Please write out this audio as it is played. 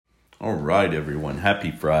All right, everyone. Happy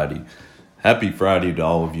Friday. Happy Friday to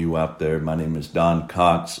all of you out there. My name is Don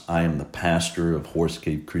Cox. I am the pastor of Horse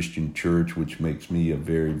Cave Christian Church, which makes me a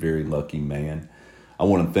very, very lucky man. I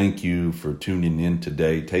want to thank you for tuning in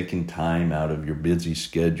today, taking time out of your busy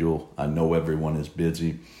schedule. I know everyone is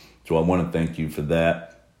busy, so I want to thank you for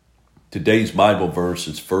that. Today's Bible verse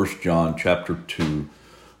is 1 John chapter 2,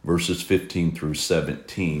 verses 15 through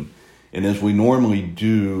 17. And as we normally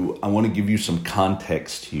do, I want to give you some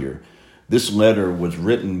context here. This letter was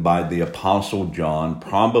written by the Apostle John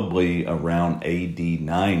probably around AD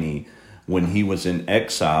 90 when he was in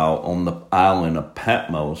exile on the island of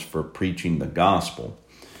Patmos for preaching the gospel.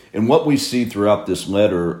 And what we see throughout this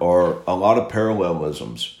letter are a lot of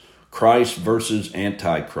parallelisms. Christ versus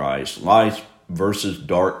Antichrist, light versus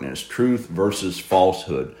darkness, truth versus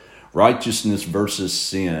falsehood, righteousness versus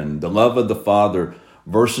sin, the love of the Father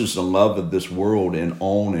versus the love of this world, and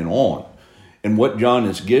on and on. And what John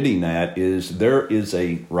is getting at is there is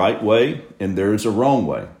a right way and there is a wrong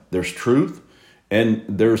way. There's truth and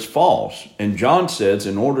there's false. And John says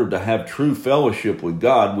in order to have true fellowship with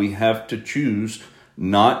God, we have to choose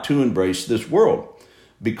not to embrace this world,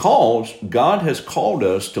 because God has called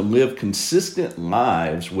us to live consistent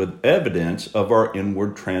lives with evidence of our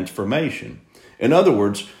inward transformation. In other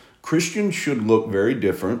words, Christians should look very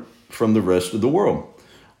different from the rest of the world.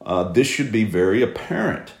 This should be very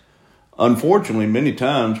apparent. Unfortunately, many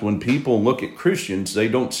times when people look at Christians, they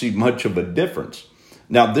don't see much of a difference.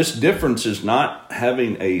 Now, this difference is not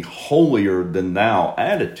having a holier-than-thou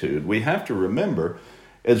attitude. We have to remember,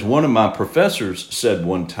 as one of my professors said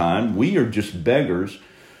one time, we are just beggars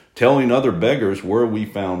telling other beggars where we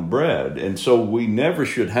found bread. And so we never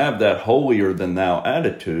should have that holier-than-thou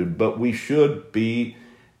attitude, but we should be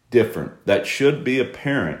different. That should be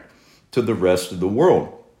apparent to the rest of the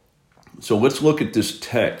world. So let's look at this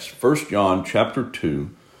text, 1 John chapter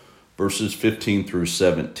 2, verses 15 through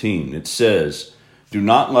 17. It says, "Do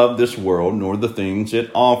not love this world nor the things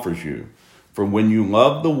it offers you. For when you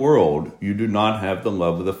love the world, you do not have the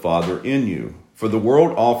love of the Father in you. For the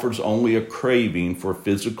world offers only a craving for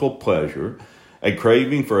physical pleasure, a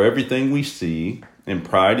craving for everything we see, and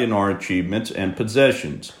pride in our achievements and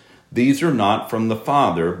possessions. These are not from the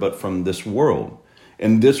Father, but from this world.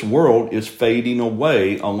 And this world is fading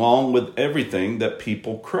away along with everything that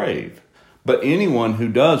people crave. But anyone who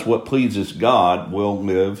does what pleases God will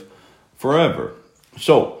live forever."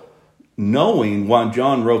 So, knowing why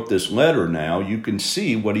John wrote this letter now, you can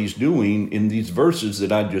see what he's doing in these verses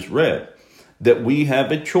that I just read. That we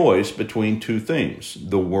have a choice between two things,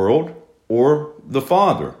 the world or the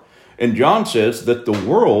Father. And John says that the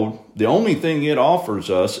world, the only thing it offers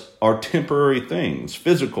us are temporary things,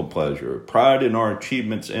 physical pleasure, pride in our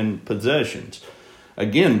achievements and possessions.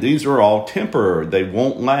 Again, these are all temporary. They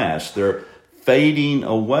won't last. They're fading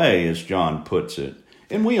away, as John puts it.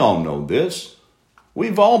 And we all know this.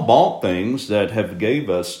 We've all bought things that have gave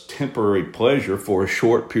us temporary pleasure for a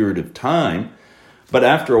short period of time. But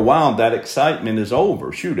after a while, that excitement is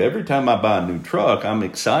over. Shoot, every time I buy a new truck, I'm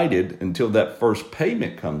excited until that first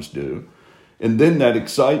payment comes due. And then that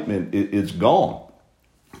excitement is gone.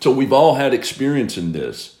 So we've all had experience in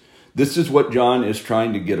this. This is what John is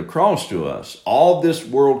trying to get across to us. All this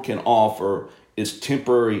world can offer is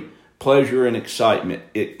temporary pleasure and excitement.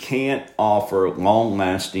 It can't offer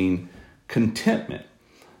long-lasting contentment.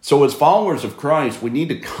 So as followers of Christ, we need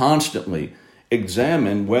to constantly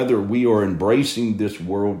examine whether we are embracing this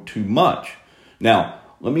world too much. Now,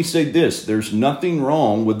 let me say this. There's nothing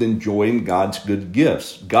wrong with enjoying God's good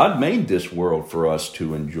gifts. God made this world for us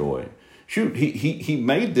to enjoy. Shoot, he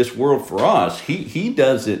made this world for us. He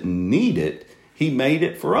doesn't need it. He made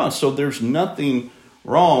it for us. So there's nothing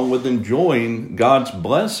wrong with enjoying God's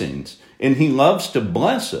blessings. And he loves to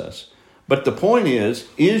bless us. But the point is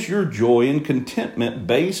your joy and contentment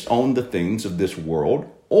based on the things of this world,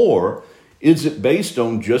 or is it based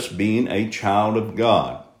on just being a child of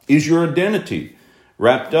God? Is your identity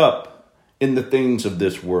wrapped up in the things of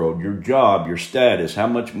this world, your job, your status, how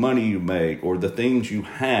much money you make, or the things you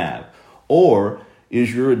have? Or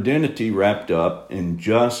is your identity wrapped up in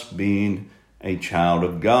just being a child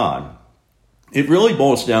of God? It really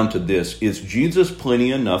boils down to this. Is Jesus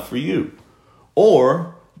plenty enough for you?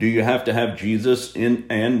 Or do you have to have Jesus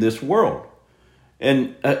and this world?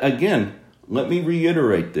 And again, let me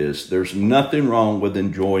reiterate this. There's nothing wrong with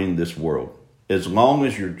enjoying this world, as long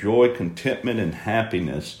as your joy, contentment, and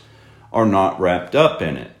happiness are not wrapped up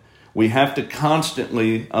in it. We have to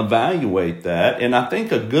constantly evaluate that. And I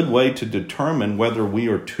think a good way to determine whether we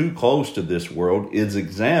are too close to this world is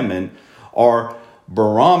examine our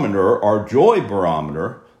barometer, our joy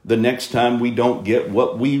barometer, the next time we don't get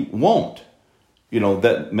what we want.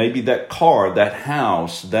 that maybe that car, that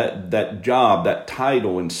house, that job, that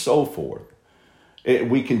title, and so forth.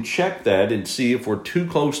 We can check that and see if we're too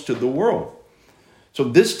close to the world. So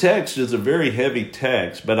this text is a very heavy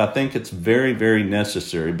text, but I think it's very, very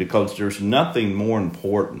necessary because there's nothing more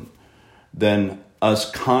important than us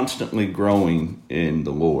constantly growing in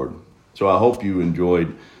the Lord. So I hope you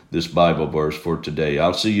enjoyed this Bible verse for today.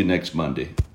 I'll see you next Monday.